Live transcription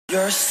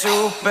You're a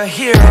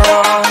superhero.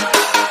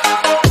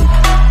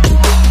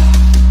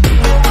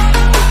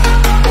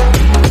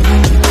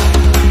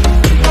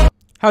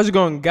 How's it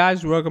going,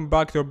 guys? Welcome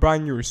back to a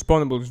brand new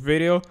Respawnables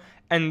video.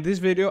 And in this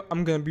video,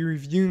 I'm gonna be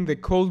reviewing the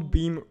Cold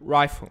Beam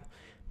Rifle.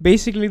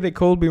 Basically, the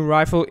Cold Beam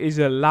Rifle is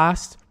the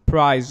last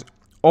prize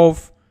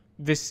of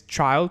this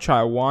trial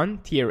 1,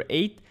 tier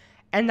 8.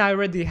 And I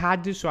already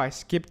had this, so I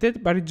skipped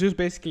it. But it's just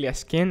basically a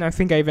skin. I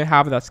think I even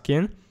have that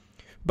skin.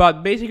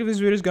 But basically, this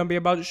video is gonna be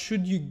about,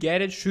 should you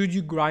get it? Should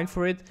you grind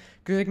for it?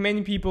 Because like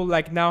many people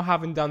like now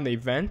haven't done the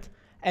event.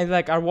 And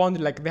like I wonder,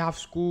 like they have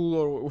school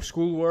or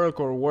schoolwork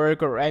or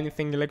work or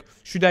anything, like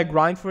should I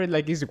grind for it?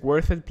 Like is it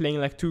worth it playing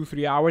like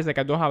 2-3 hours? Like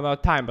I don't have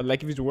that time, but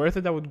like if it's worth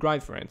it, I would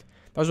grind for it.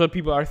 That's what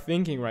people are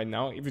thinking right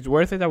now. If it's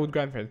worth it, I would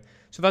grind for it.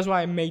 So that's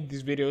why I made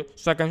this video,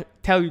 so I can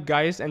tell you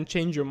guys and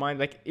change your mind,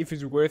 like if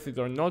it's worth it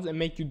or not, and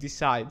make you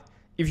decide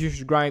if you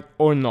should grind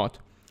or not.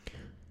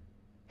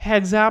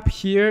 Heads up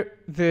here,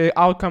 the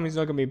outcome is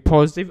not gonna be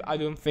positive. I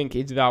don't think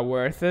it's that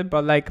worth it,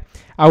 but like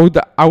I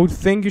would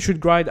think you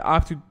should grind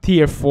up to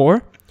tier 4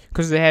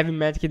 because the heavy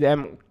medkit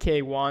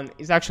MK1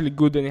 is actually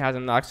good and it has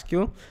an axe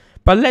skill.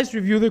 But let's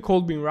review the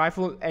Cold Beam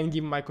Rifle and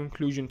give my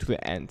conclusion to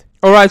the end.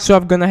 Alright, so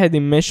I've gone ahead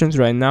in missions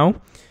right now.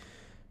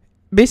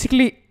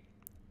 Basically,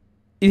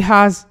 it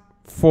has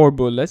 4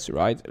 bullets,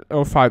 right?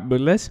 Or 5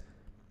 bullets.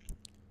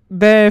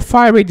 The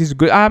fire rate is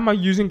good. I'm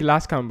using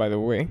glass cannon, by the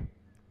way.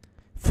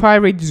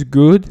 Fire rate is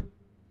good.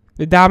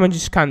 The damage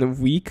is kind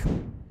of weak.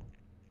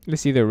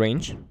 Let's see the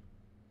range.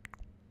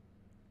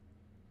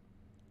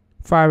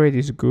 Fire rate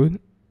is good.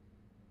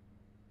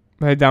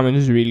 But the damage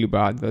is really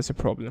bad. That's a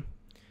problem.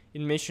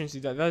 In missions,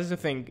 that's the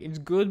thing. It's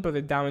good, but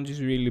the damage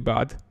is really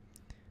bad.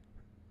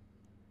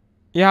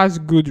 It has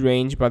good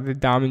range, but the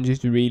damage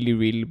is really,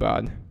 really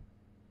bad.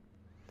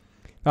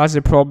 That's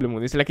the problem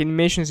with this. Like in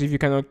missions, if you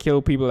cannot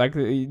kill people, like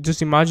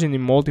just imagine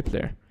in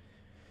multiplayer.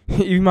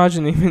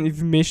 Imagine even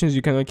if missions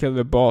you cannot kill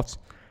the bots.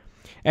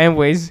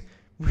 Anyways,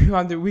 we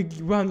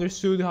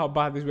understood how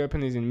bad this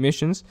weapon is in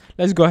missions.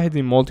 Let's go ahead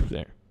in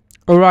multiplayer.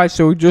 Alright,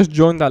 so we just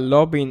joined that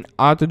lobby in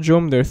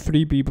Autodrome. There are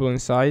 3 people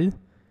inside.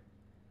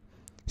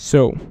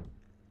 So,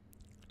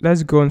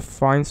 let's go and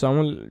find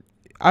someone.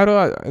 I don't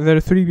know, there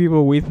are 3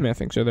 people with me, I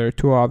think. So there are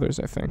 2 others,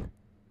 I think.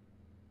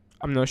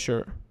 I'm not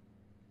sure.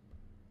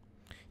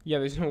 Yeah,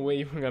 there's no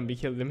way we're gonna be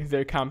killing them if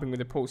they're camping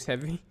with a post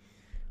heavy.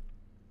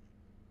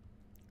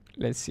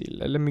 Let's see.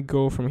 Let me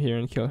go from here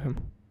and kill him.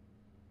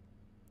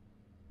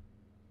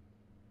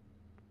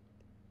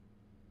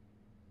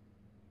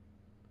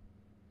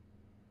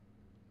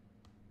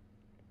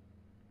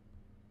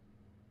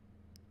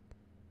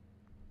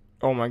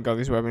 Oh my god,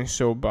 this weapon is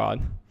so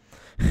bad.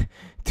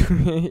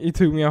 It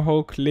took me a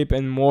whole clip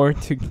and more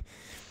to...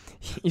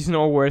 It's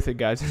not worth it,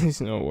 guys.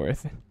 It's not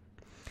worth it.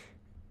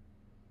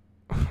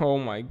 Oh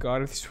my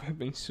god, this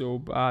weapon is so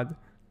bad.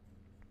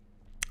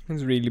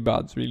 It's really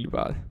bad. It's really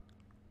bad.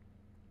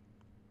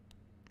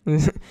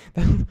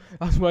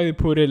 That's why they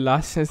put it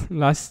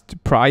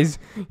last prize,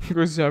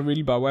 because it's a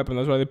really bad weapon.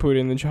 That's why they put it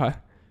in the trial.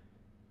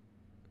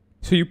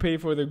 So you pay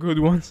for the good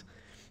ones,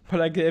 but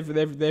like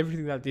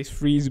everything that is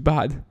free is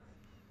bad.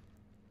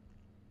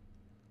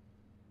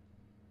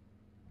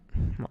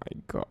 My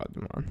god,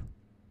 man.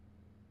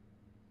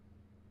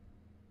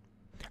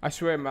 I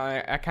swear,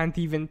 man, I can't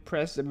even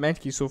press the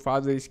medkit so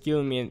far that he's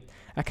killing me, and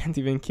I can't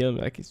even kill him.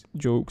 Like it's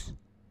jokes.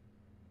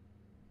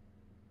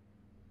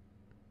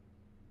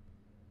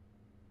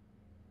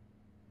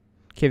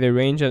 Okay, the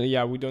range,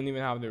 yeah, we don't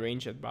even have the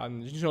range yet, but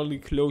it's only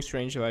close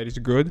range that is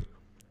good.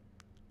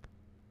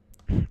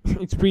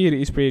 It's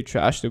pretty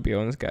trash, to be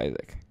honest, guys.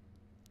 Like,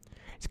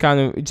 it's kind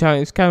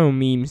of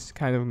memes,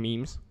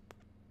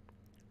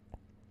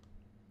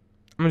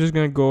 I'm just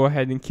gonna go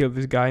ahead and kill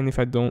this guy, and if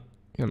I don't,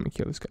 let me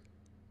kill this guy.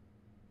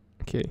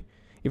 Okay,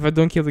 if I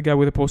don't kill the guy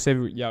with a post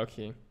heavy, yeah,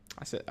 okay.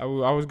 I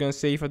was gonna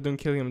say if I don't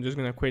kill him, I'm just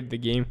gonna quit the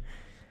game.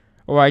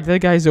 Alright, that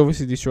guy is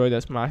obviously destroyed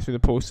as smash with a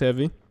post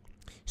heavy.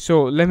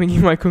 So let me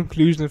give my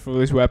conclusion for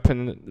this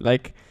weapon.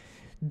 Like,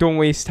 don't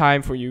waste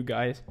time for you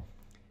guys.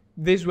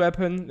 This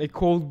weapon, the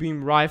Cold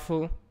Beam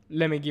Rifle,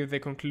 let me give the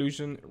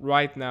conclusion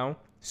right now.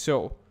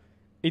 So,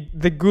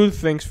 the good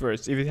things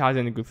first, if it has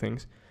any good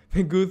things.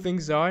 The good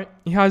things are,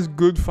 it has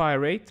good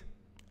fire rate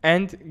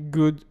and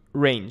good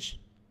range.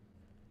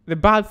 The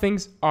bad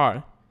things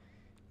are,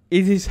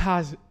 it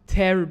has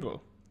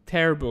terrible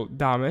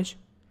damage,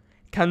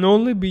 can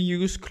only be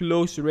used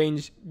close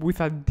range with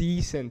a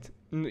decent,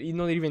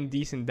 not even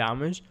decent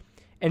damage,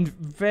 and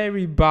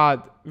very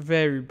bad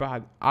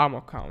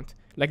ammo count.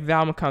 Like the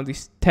ammo count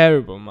is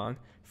terrible, man.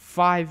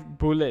 5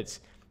 bullets.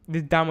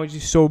 The damage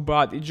is so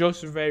bad. It's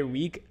just very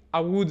weak.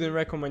 I wouldn't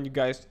recommend you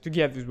guys to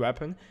get this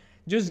weapon.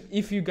 Just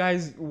if you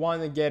guys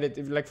want to get it,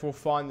 if like for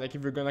fun, like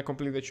if you're gonna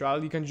complete the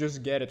trial, you can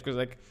just get it, because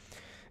like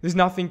there's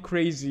nothing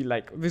crazy.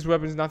 Like this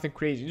weapon is nothing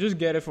crazy. Just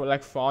get it for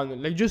like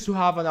fun, like just to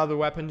have another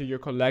weapon to your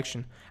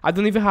collection. I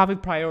don't even have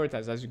it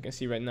prioritized, as you can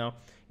see right now.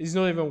 It's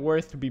not even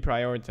worth to be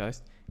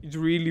prioritized. It's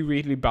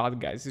really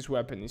bad, guys. This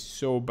weapon is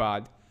so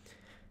bad.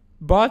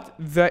 But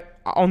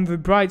on the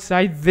bright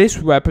side, this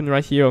weapon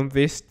right here on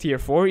this tier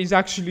 4 is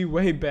actually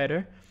way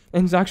better.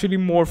 And it's actually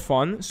more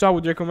fun. So I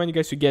would recommend you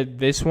guys to get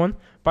this one.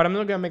 But I'm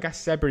not going to make a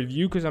separate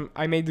review because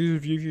I made this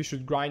review if you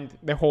should grind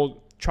the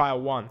whole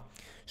trial 1.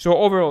 So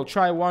overall,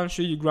 trial 1,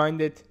 should you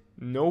grind it?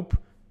 Nope.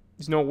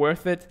 It's not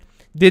worth it.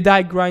 Did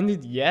I grind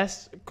it?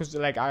 Yes. Because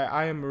like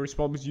I am a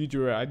Respawnables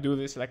YouTuber. I do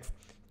this like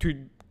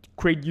to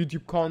create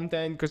YouTube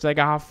content because like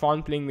I have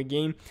fun playing the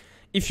game.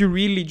 If you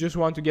really just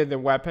want to get the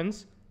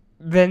weapons,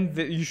 then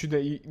you should.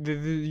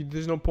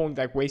 There's no point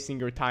like wasting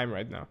your time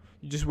right now.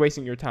 You're just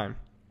wasting your time.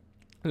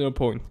 There's no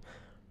point.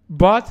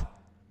 But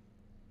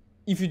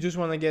if you just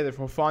want to get it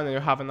for fun and you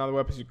have another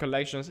weapons in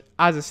collections,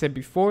 as I said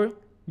before,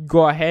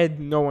 go ahead.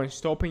 No one's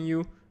stopping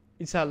you.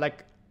 It's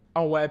like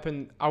a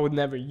weapon I would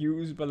never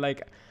use, but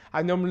like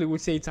I normally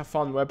would say it's a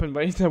fun weapon,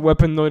 but it's a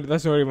weapon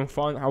that's not even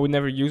fun. I would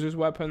never use this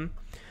weapon.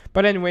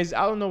 But anyways,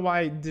 I don't know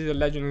why the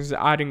Legend is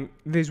adding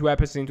these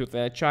weapons into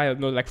the trial,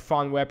 not like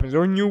fun weapons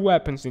or new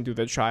weapons into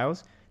the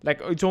trials.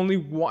 Like it's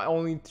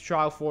only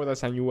trial 4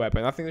 that's a new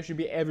weapon. I think there should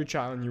be every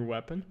trial a new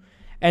weapon.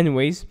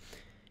 Anyways,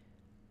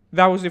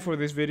 that was it for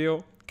this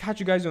video. Catch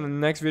you guys on the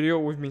next video.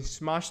 We've been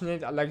smashing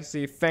it. I'd like to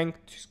say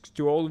thanks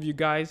to all of you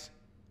guys.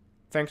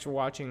 Thanks for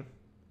watching.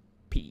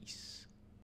 Peace.